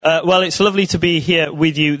Well, it's lovely to be here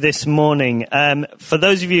with you this morning. For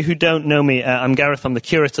those of you who don't know me, I'm Gareth. I'm the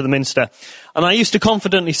curate of the Minster. And I used to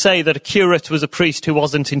confidently say that a curate was a priest who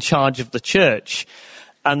wasn't in charge of the church.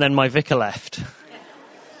 And then my vicar left.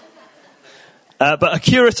 But a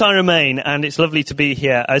curate I remain, and it's lovely to be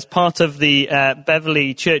here. As part of the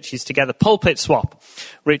Beverley Churches Together pulpit swap,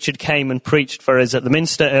 Richard came and preached for us at the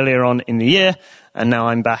Minster earlier on in the year, and now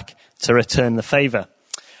I'm back to return the favour.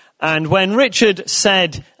 And when Richard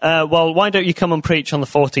said, well, why don't you come and preach on the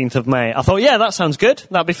 14th of May? I thought, yeah, that sounds good.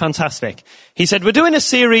 That'd be fantastic. He said, we're doing a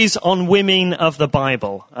series on women of the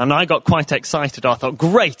Bible. And I got quite excited. I thought,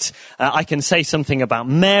 great. I can say something about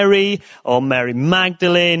Mary or Mary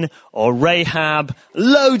Magdalene or Rahab.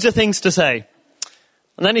 Loads of things to say.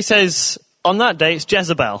 And then he says, on that day, it's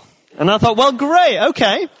Jezebel. And I thought, well, great.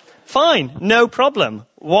 Okay, fine. No problem.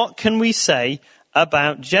 What can we say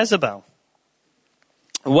about Jezebel?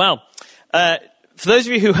 Well, for those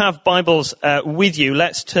of you who have Bibles with you,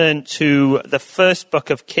 let's turn to the first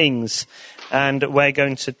book of Kings, and we're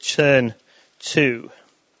going to turn to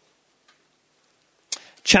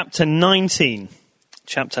chapter 19.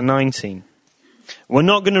 Chapter 19. We're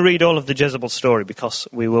not going to read all of the Jezebel story because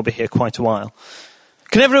we will be here quite a while.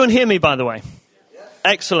 Can everyone hear me, by the way?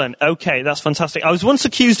 Excellent. Okay, that's fantastic. I was once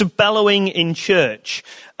accused of bellowing in church,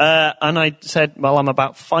 and I said, well, I'm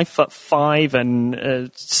about 5'5"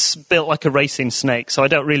 and built like a racing snake, so I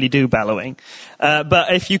don't really do bellowing.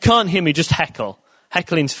 But if you can't hear me, just heckle.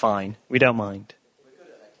 Heckling's fine. We don't mind.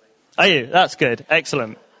 Are you? That's good.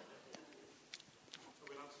 Excellent.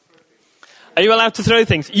 Are you allowed to throw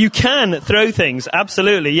things? You can throw things.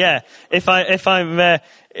 Absolutely, yeah. If I'm a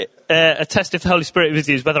test if the Holy Spirit is with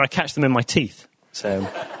you is whether I catch them in my teeth. So,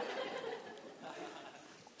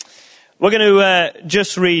 we're going to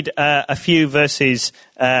just read a few verses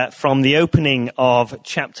from the opening of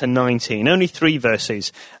chapter 19. Only 3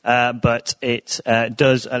 verses, but it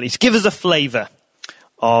does at least give us a flavour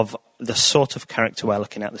of the sort of character we're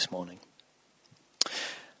looking at this morning.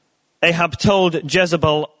 Ahab told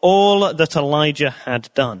Jezebel all that Elijah had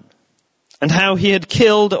done, and how he had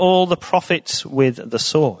killed all the prophets with the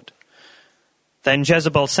sword. Then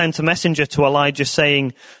Jezebel sent a messenger to Elijah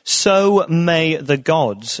saying, so may the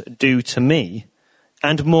gods do to me,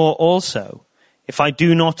 and more also, if I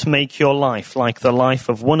do not make your life like the life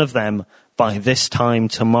of one of them by this time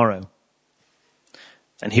tomorrow.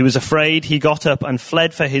 And he was afraid. He got up and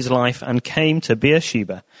fled for his life and came to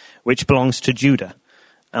Beersheba, which belongs to Judah,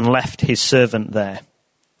 and left his servant there.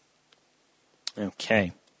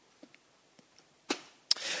 Okay.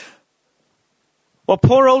 Well,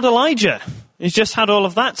 poor old Elijah. He's just had all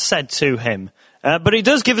of that said to him. But it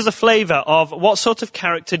does give us a flavour of what sort of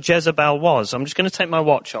character Jezebel was. I'm just going to take my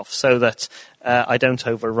watch off so that I don't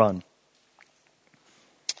overrun.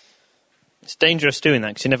 It's dangerous doing that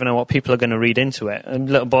because you never know what people are going to read into it. A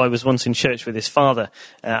little boy was once in church with his father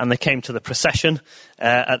and they came to the procession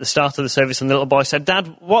at the start of the service, and the little boy said,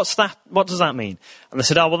 Dad, what's that? What does that mean? And they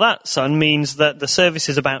said, oh, well, that, son, means that the service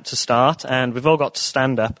is about to start and we've all got to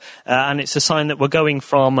stand up and it's a sign that we're going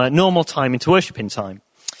from normal time into worshipping time.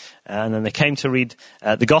 And then they came to read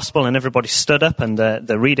the gospel and everybody stood up and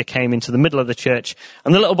the reader came into the middle of the church.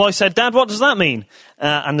 And the little boy said, Dad, what does that mean?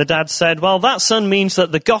 And the dad said, well, that, son, means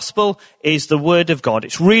that the gospel is the word of God.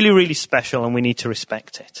 It's really, really special and we need to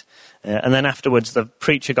respect it. And then afterwards the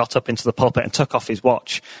preacher got up into the pulpit and took off his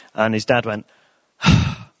watch. And his dad went,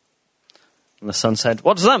 and the son said,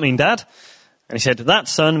 what does that mean, Dad? And he said, that,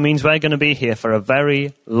 son, means we're going to be here for a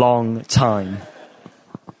very long time.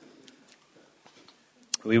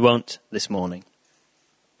 We won't this morning.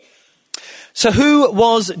 So who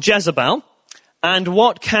was Jezebel, and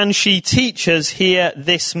what can she teach us here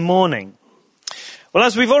this morning? Well,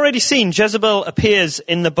 as we've already seen, Jezebel appears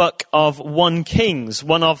in the book of 1 Kings,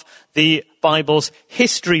 one of the Bible's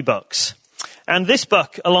history books. And this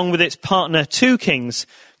book, along with its partner 2 Kings,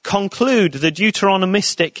 conclude the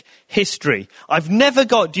Deuteronomistic history. I've never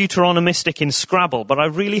got Deuteronomistic in Scrabble, but I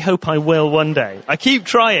really hope I will one day. I keep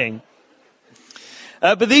trying.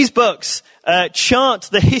 But these books chart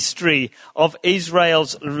the history of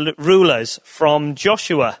Israel's rulers from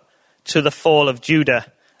Joshua to the fall of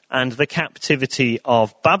Judah and the captivity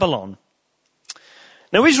of Babylon.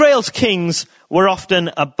 Now, Israel's kings were often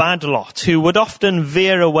a bad lot who would often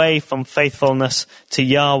veer away from faithfulness to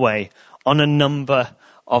Yahweh on a number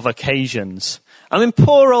of occasions. I mean,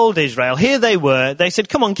 poor old Israel, here they were. They said,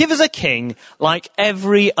 come on, give us a king like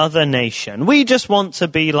every other nation. We just want to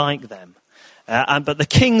be like them. But the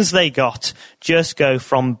kings they got just go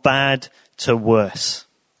from bad to worse.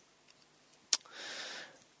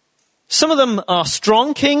 Some of them are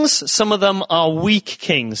strong kings, some of them are weak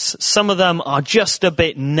kings, some of them are just a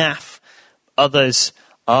bit naff, others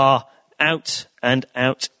are out and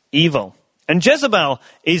out evil. And Jezebel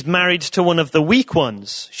is married to one of the weak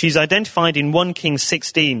ones. She's identified in 1 Kings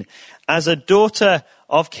 16 as a daughter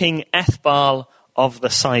of King Ethbaal of the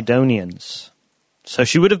Sidonians. So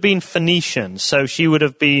she would have been Phoenician, so she would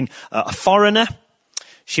have been a foreigner.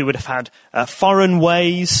 She would have had foreign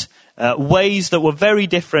ways, ways that were very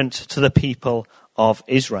different to the people of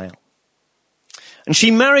Israel. And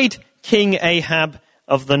she married King Ahab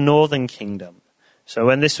of the northern kingdom. So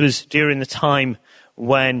when this was during the time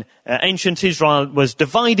when ancient Israel was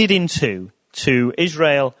divided into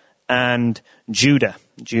Israel and Judah.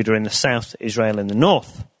 Judah in the south, Israel in the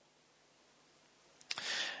north.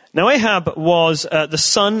 Now Ahab was the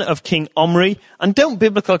son of King Omri, and don't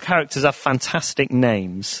biblical characters have fantastic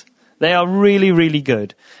names? They are really, really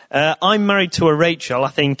good. I'm married to a Rachel. I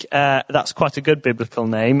think that's quite a good biblical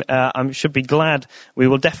name. I should be glad we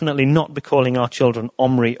will definitely not be calling our children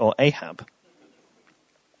Omri or Ahab.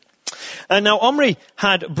 Now Omri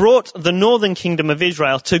had brought the northern kingdom of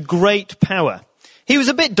Israel to great power. He was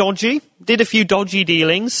a bit dodgy, did a few dodgy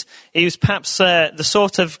dealings. He was perhaps the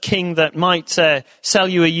sort of king that might sell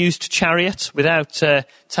you a used chariot without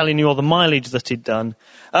telling you all the mileage that he'd done.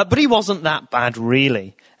 But he wasn't that bad,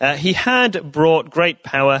 really. He had brought great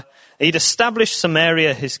power. He'd established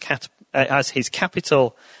Samaria as his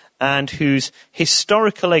capital, and whose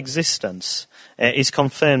historical existence is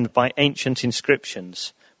confirmed by ancient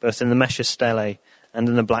inscriptions, both in the Mesha Stele and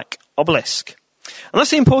in the Black Obelisk. And that's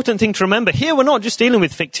the important thing to remember. Here we're not just dealing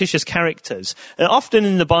with fictitious characters. Often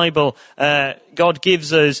in the Bible, God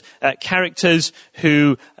gives us characters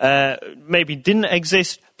who maybe didn't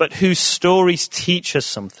exist, but whose stories teach us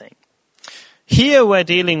something. Here we're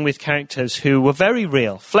dealing with characters who were very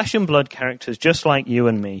real, flesh and blood characters just like you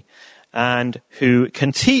and me, and who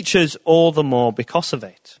can teach us all the more because of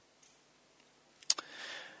it.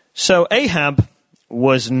 So Ahab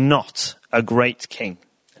was not a great king.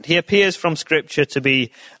 He appears from Scripture to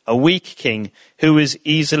be a weak king who was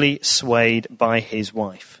easily swayed by his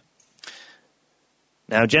wife.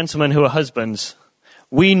 Now, gentlemen who are husbands,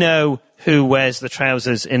 we know who wears the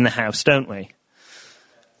trousers in the house, don't we?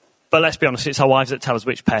 But let's be honest, it's our wives that tell us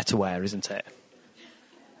which pair to wear, isn't it?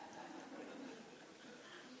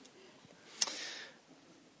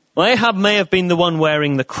 Well, Ahab may have been the one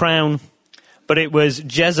wearing the crown, but it was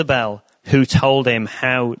Jezebel who told him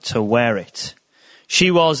how to wear it. She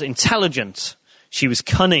was intelligent, she was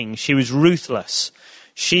cunning, she was ruthless.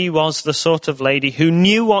 She was the sort of lady who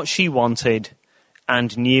knew what she wanted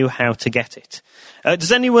and knew how to get it.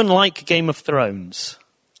 Does anyone like Game of Thrones?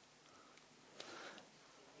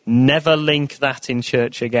 Never link that in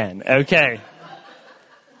church again. Okay.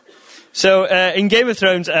 So in Game of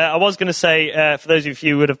Thrones, I was going to say, for those of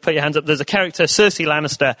you who would have put your hands up, there's a character, Cersei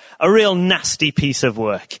Lannister, a real nasty piece of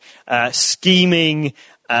work. Scheming,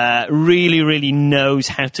 really, really knows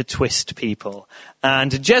how to twist people.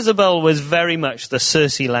 And Jezebel was very much the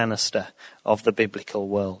Cersei Lannister of the biblical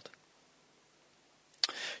world.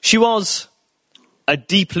 She was a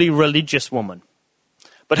deeply religious woman.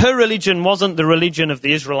 But her religion wasn't the religion of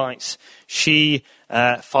the Israelites. She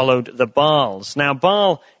followed the Baals. Now,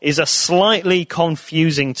 Baal is a slightly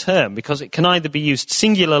confusing term because it can either be used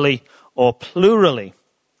singularly or plurally.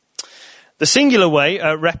 The singular way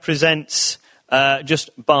represents just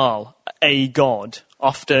Baal, a god,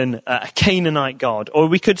 often a Canaanite god. Or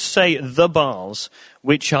we could say the Baals,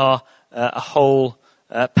 which are a whole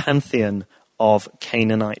pantheon of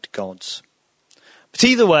Canaanite gods. But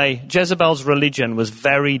either way, Jezebel's religion was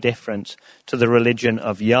very different to the religion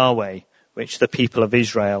of Yahweh, which the people of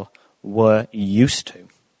Israel were used to.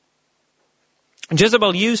 And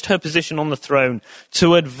Jezebel used her position on the throne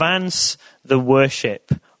to advance the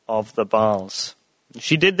worship of the Baals.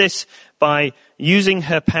 She did this by using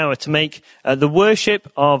her power to make the worship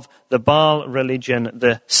of the Baal religion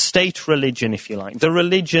the state religion, if you like, the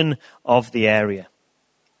religion of the area.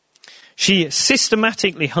 She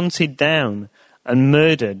systematically hunted down and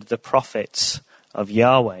murdered the prophets of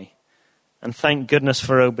Yahweh. And thank goodness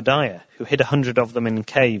for Obadiah, who hid 100 of them in a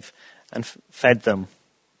cave and fed them.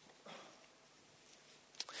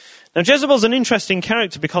 Now Jezebel's an interesting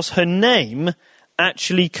character because her name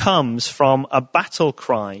actually comes from a battle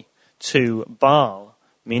cry to Baal,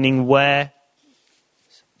 meaning where...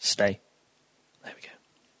 Stay. There we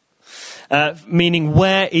go. Meaning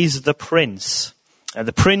where is the prince?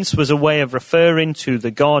 The prince was a way of referring to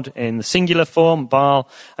the god in the singular form, Baal,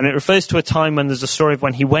 and it refers to a time when there's a story of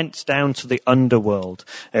when he went down to the underworld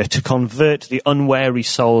to convert the unwary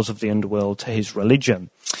souls of the underworld to his religion.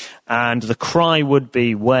 And the cry would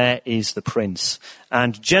be, "Where is the prince?"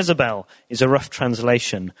 And Jezebel is a rough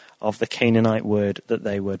translation of the Canaanite word that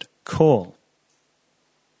they would call.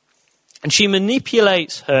 And she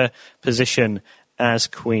manipulates her position as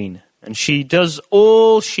queen. And she does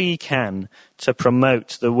all she can to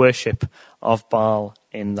promote the worship of Baal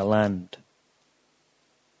in the land.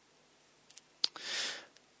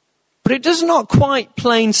 But it does not quite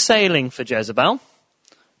plain sailing for Jezebel,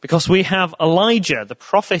 because we have Elijah, the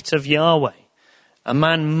prophet of Yahweh, a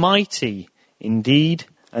man mighty indeed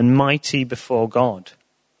and mighty before God.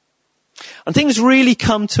 And things really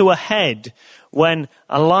come to a head when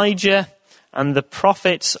Elijah and the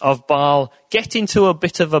prophets of Baal get into a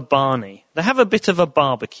bit of a barney. They have a bit of a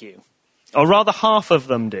barbecue. Or rather, half of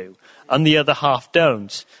them do, and the other half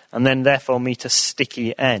don't, and then therefore meet a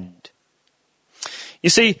sticky end. You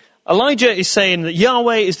see, Elijah is saying that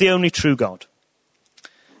Yahweh is the only true God.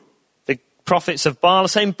 The prophets of Baal are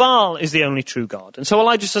saying Baal is the only true God. And so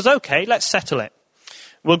Elijah says, okay, let's settle it.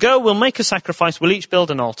 We'll go, we'll make a sacrifice, we'll each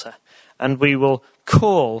build an altar, and we will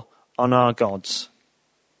call on our gods.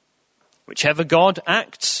 Whichever God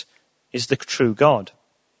acts is the true God.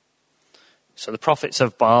 So the prophets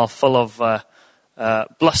of Baal, full of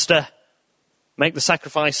bluster, make the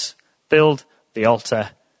sacrifice, build the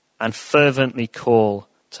altar, and fervently call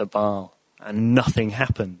to Baal. And nothing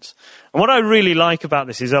happens. And what I really like about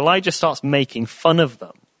this is Elijah starts making fun of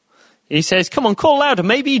them. He says, come on, call louder.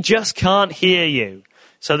 Maybe he just can't hear you.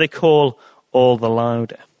 So they call all the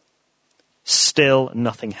louder. Still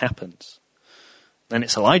nothing happens. Then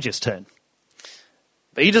it's Elijah's turn.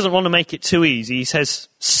 But he doesn't want to make it too easy. He says,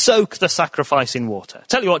 soak the sacrifice in water.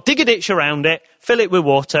 Tell you what, dig a ditch around it, fill it with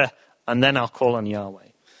water, and then I'll call on Yahweh.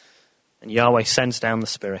 And Yahweh sends down the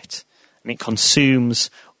Spirit, and it consumes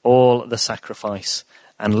all the sacrifice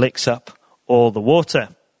and licks up all the water.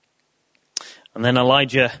 And then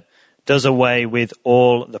Elijah does away with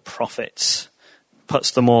all the prophets,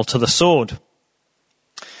 puts them all to the sword.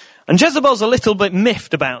 And Jezebel's a little bit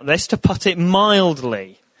miffed about this, to put it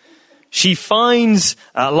mildly. She finds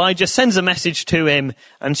Elijah, sends a message to him,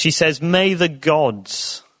 and she says, may the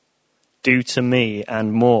gods do to me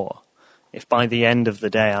and more, if by the end of the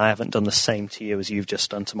day I haven't done the same to you as you've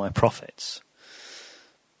just done to my prophets.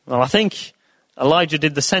 Well, I think Elijah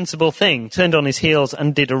did the sensible thing, turned on his heels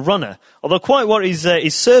and did a runner. Although quite what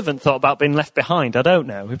his servant thought about being left behind, I don't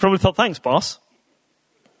know. He probably thought, thanks, boss.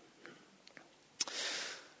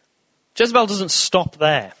 Jezebel doesn't stop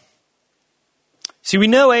there. See, we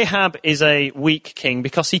know Ahab is a weak king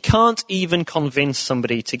because he can't even convince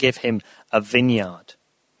somebody to give him a vineyard.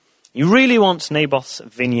 He really wants Naboth's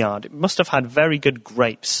vineyard. It must have had very good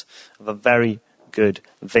grapes of a very good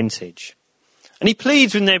vintage. And he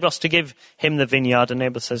pleads with Naboth to give him the vineyard, and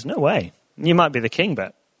Naboth says, no way. You might be the king,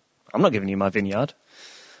 but I'm not giving you my vineyard.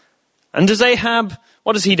 And does Ahab,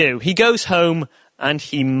 what does he do? He goes home and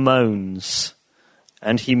he moans.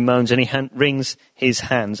 And he moans and he wrings his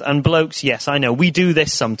hands. And blokes, yes, I know, we do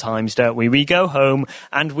this sometimes, don't we? We go home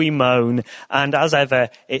and we moan, and as ever,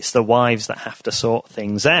 it's the wives that have to sort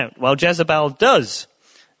things out. Well, Jezebel does.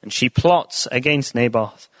 And she plots against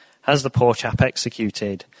Naboth, has the poor chap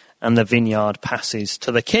executed, and the vineyard passes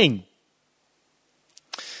to the king.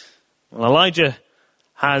 Well, Elijah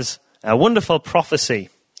has a wonderful prophecy.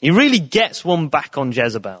 He really gets one back on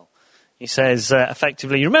Jezebel. He says,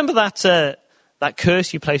 effectively, you remember that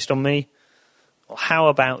curse you placed on me? Well, how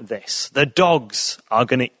about this? The dogs are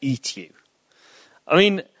going to eat you. I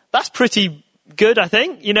mean, that's pretty good, I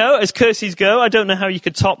think. You know, as curses go, I don't know how you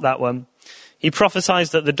could top that one. He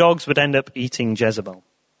prophesies that the dogs would end up eating Jezebel.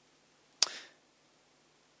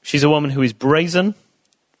 She's a woman who is brazen,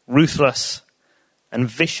 ruthless, and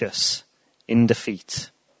vicious in defeat.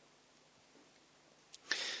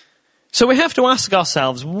 So we have to ask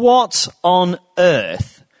ourselves, what on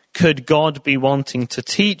earth could God be wanting to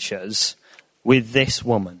teach us with this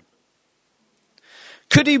woman?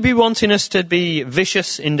 Could he be wanting us to be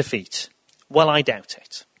vicious in defeat? Well, I doubt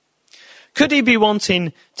it. Could he be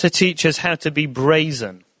wanting to teach us how to be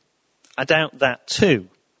brazen? I doubt that too.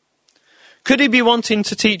 Could he be wanting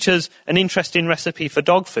to teach us an interesting recipe for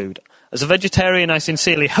dog food? As a vegetarian, I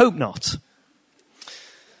sincerely hope not.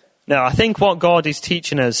 No, I think what God is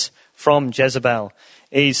teaching us from Jezebel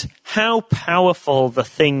is how powerful the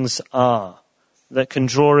things are that can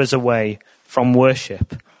draw us away from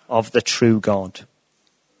worship of the true God.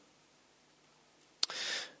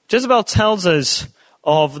 Jezebel tells us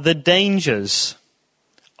of the dangers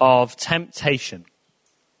of temptation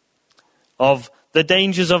of the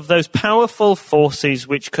dangers of those powerful forces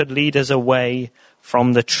which could lead us away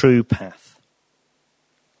from the true path.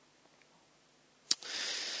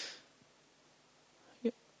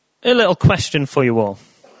 A little question for you all.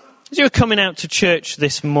 As you were coming out to church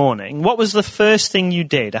this morning, what was the first thing you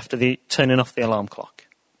did after turning off the alarm clock?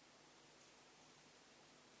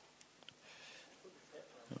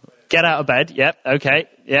 Get out of bed. Yep. Okay.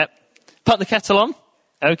 Yep. Put the kettle on.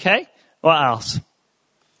 Okay. What else?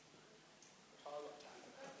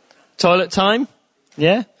 Toilet time.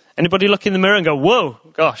 Yeah. Anybody look in the mirror and go, whoa,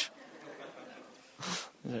 gosh.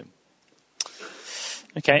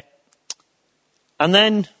 Okay. And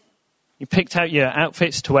then you picked out your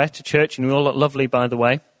outfits to wear to church, and you all look lovely, by the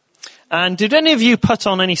way. And did any of you put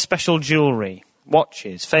on any special jewellery?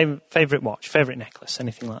 Watches? Favourite watch? Favourite necklace?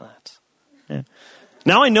 Anything like that? Yeah.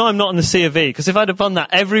 Now I know I'm not in the C of E, because if I'd have done that,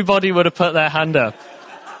 everybody would have put their hand up.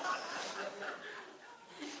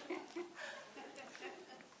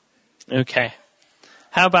 Okay.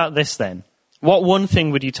 How about this then? What one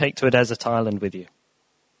thing would you take to a desert island with you?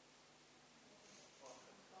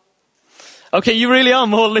 Okay, you really are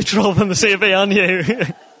more literal than the C of E, aren't you?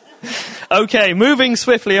 Okay, moving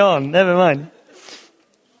swiftly on. Never mind.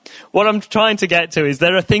 What I'm trying to get to is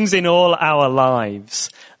there are things in all our lives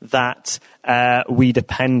that we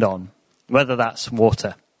depend on, whether that's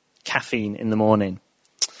water, caffeine in the morning.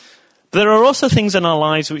 But there are also things in our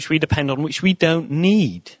lives which we depend on which we don't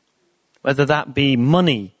need, whether that be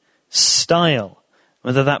money, style,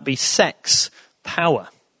 whether that be sex, power.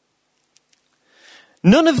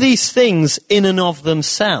 None of these things in and of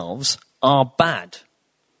themselves are bad.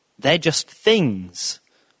 They're just things.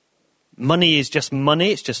 Money is just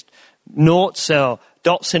money. It's just noughts or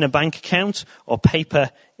dots in a bank account or paper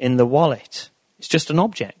in the wallet. It's just an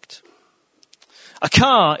object. A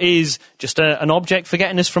car is just an object for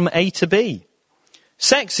getting us from A to B.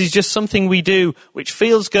 Sex is just something we do which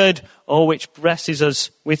feels good or which blesses us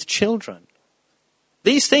with children.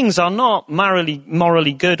 These things are not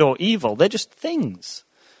morally good or evil. They're just things.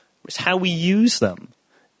 It's how we use them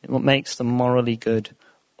and what makes them morally good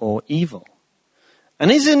or evil. And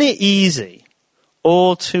isn't it easy,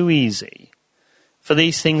 all too easy, for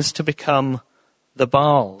these things to become the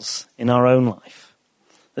Baals in our own life?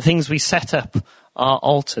 The things we set up our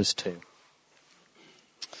altars to.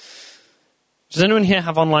 Does anyone here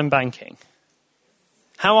have online banking?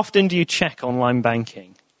 How often do you check online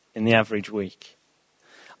banking in the average week?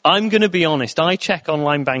 I'm going to be honest, I check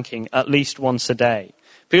online banking at least once a day.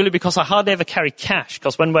 Purely because I hardly ever carry cash,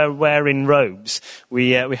 because when we're wearing robes,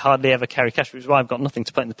 we hardly ever carry cash, which is why I've got nothing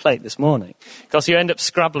to put in the plate this morning. Because you end up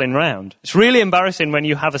scrabbling round. It's really embarrassing when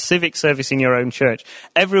you have a civic service in your own church.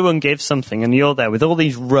 Everyone gives something, and you're there with all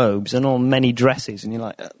these robes and all many dresses, and you're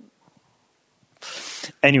like...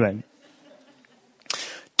 Anyway.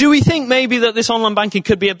 Do we think maybe that this online banking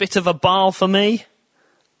could be a bit of a Baal for me?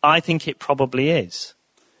 I think it probably is.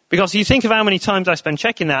 Because you think of how many times I spend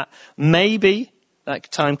checking that, maybe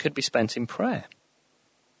that time could be spent in prayer.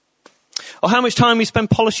 Or how much time we spend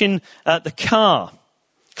polishing the car,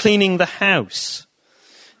 cleaning the house.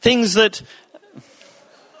 Things that...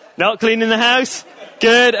 Not cleaning the house?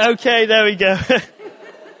 Good, okay, there we go.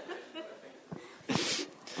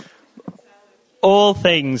 All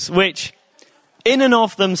things which, in and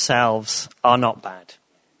of themselves, are not bad.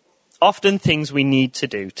 Often things we need to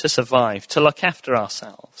do to survive, to look after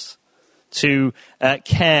ourselves, to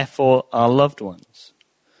care for our loved ones.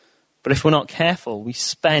 But if we're not careful, we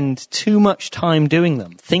spend too much time doing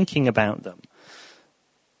them, thinking about them.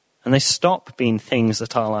 And they stop being things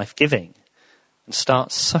that are life-giving and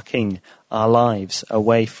start sucking our lives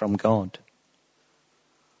away from God.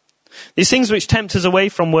 These things which tempt us away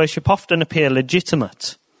from worship often appear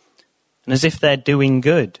legitimate and as if they're doing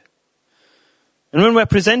good. And when we're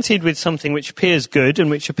presented with something which appears good and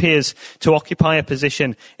which appears to occupy a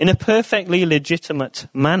position in a perfectly legitimate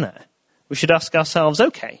manner, we should ask ourselves,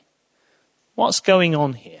 okay, what's going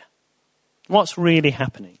on here? What's really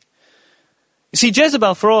happening? You see,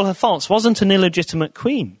 Jezebel, for all her faults, wasn't an illegitimate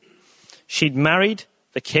queen. She'd married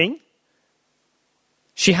the king.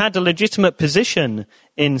 She had a legitimate position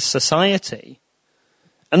in society.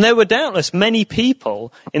 And there were doubtless many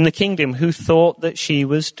people in the kingdom who thought that she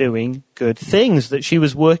was doing good things, that she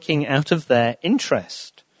was working out of their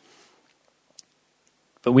interest.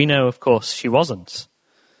 But we know, of course, she wasn't.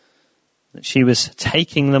 That she was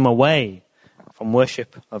taking them away from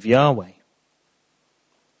worship of Yahweh.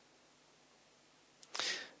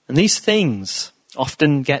 And these things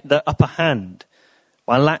often get the upper hand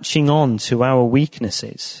by latching on to our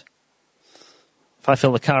weaknesses. If I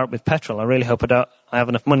fill the car up with petrol, I really hope I have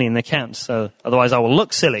enough money in the account, so otherwise I will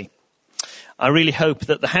look silly. I really hope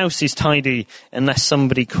that the house is tidy unless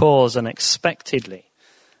somebody calls unexpectedly.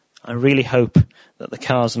 I really hope that the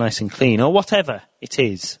car's nice and clean, or whatever it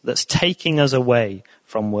is that's taking us away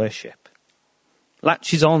from worship.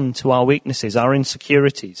 Latches on to our weaknesses, our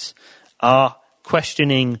insecurities, our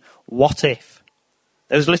questioning, what if?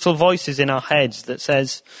 Those little voices in our heads that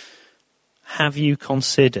says, have you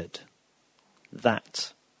considered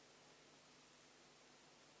that?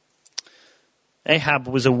 Ahab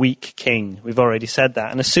was a weak king. We've already said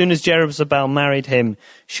that. And as soon as Jezebel married him,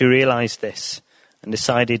 she realized this and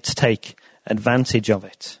decided to take advantage of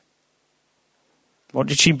it. What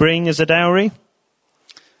did she bring as a dowry?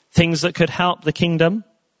 Things that could help the kingdom?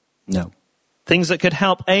 No. Things that could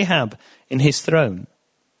help Ahab in his throne?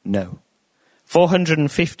 No.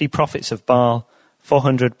 450 prophets of Baal,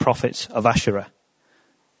 400 prophets of Asherah.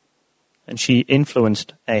 And she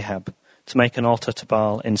influenced Ahab to make an altar to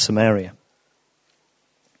Baal in Samaria.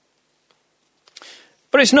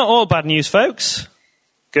 But it's not all bad news, folks.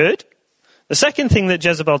 Good. The second thing that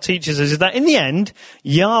Jezebel teaches us is that in the end,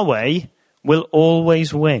 Yahweh will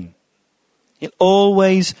always win. He'll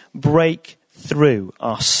always break through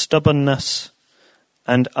our stubbornness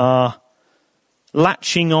and our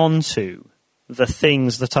latching on to the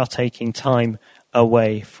things that are taking time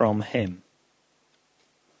away from him.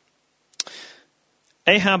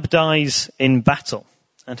 Ahab dies in battle,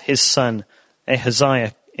 and his son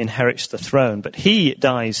Ahaziah inherits the throne, but he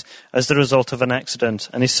dies as the result of an accident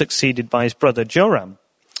and is succeeded by his brother Joram.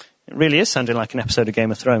 It really is sounding like an episode of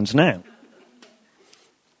Game of Thrones now.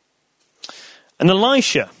 And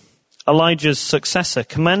Elisha, Elijah's successor,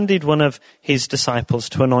 commanded one of his disciples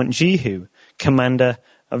to anoint Jehu, commander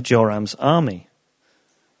of Joram's army,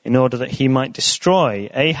 in order that he might destroy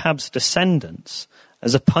Ahab's descendants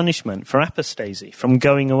as a punishment for apostasy, from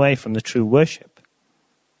going away from the true worship.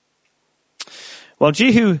 Well,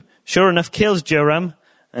 Jehu, sure enough, kills Joram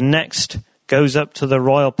and next goes up to the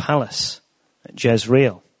royal palace at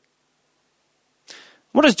Jezreel.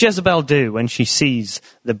 What does Jezebel do when she sees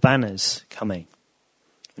the banners coming?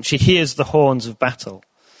 And she hears the horns of battle?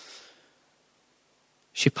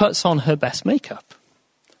 She puts on her best makeup,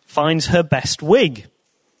 finds her best wig.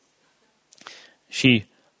 She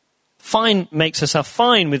makes herself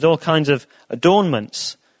fine with all kinds of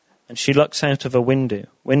adornments, and she looks out of a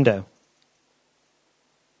window.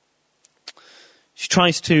 She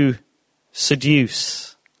tries to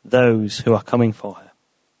seduce those who are coming for her.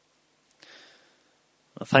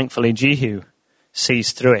 Well, thankfully, Jehu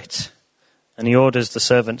sees through it, and he orders the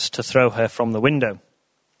servants to throw her from the window.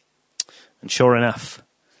 And sure enough,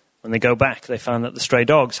 when they go back, they found that the stray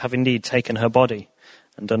dogs have indeed taken her body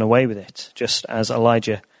and done away with it, just as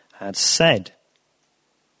Elijah had said.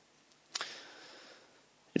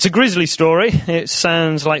 It's a grisly story. It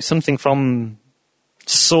sounds like something from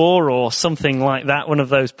Saw or something like that, one of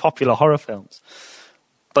those popular horror films.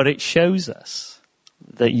 But it shows us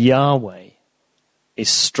that Yahweh is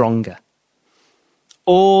stronger.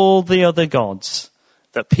 All the other gods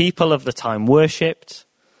that people of the time worshipped,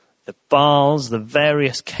 the Baals, the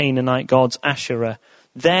various Canaanite gods, Asherah,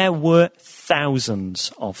 there were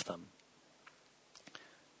thousands of them.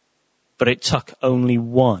 But it took only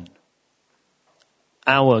one,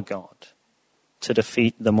 our God, to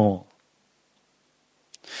defeat them all.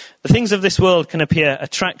 The things of this world can appear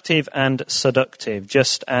attractive and seductive,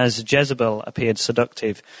 just as Jezebel appeared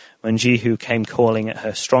seductive when Jehu came calling at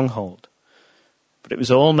her stronghold. But it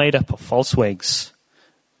was all made up of false wigs.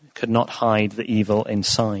 It could not hide the evil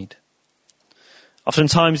inside.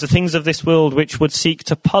 Oftentimes the things of this world which would seek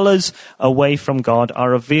to pull us away from God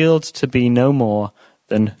are revealed to be no more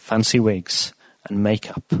than fancy wigs and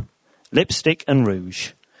makeup, lipstick and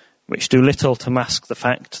rouge, which do little to mask the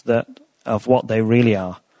fact that of what they really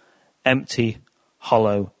are: empty,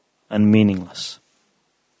 hollow, and meaningless.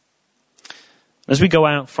 As we go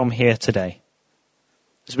out from here today,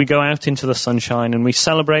 as we go out into the sunshine and we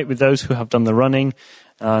celebrate with those who have done the running,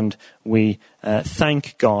 and we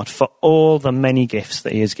thank God for all the many gifts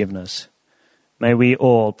that he has given us, may we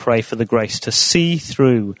all pray for the grace to see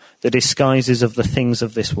through the disguises of the things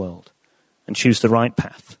of this world and choose the right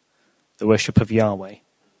path, the worship of Yahweh,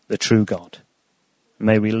 the true God.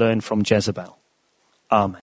 May we learn from Jezebel. Amen.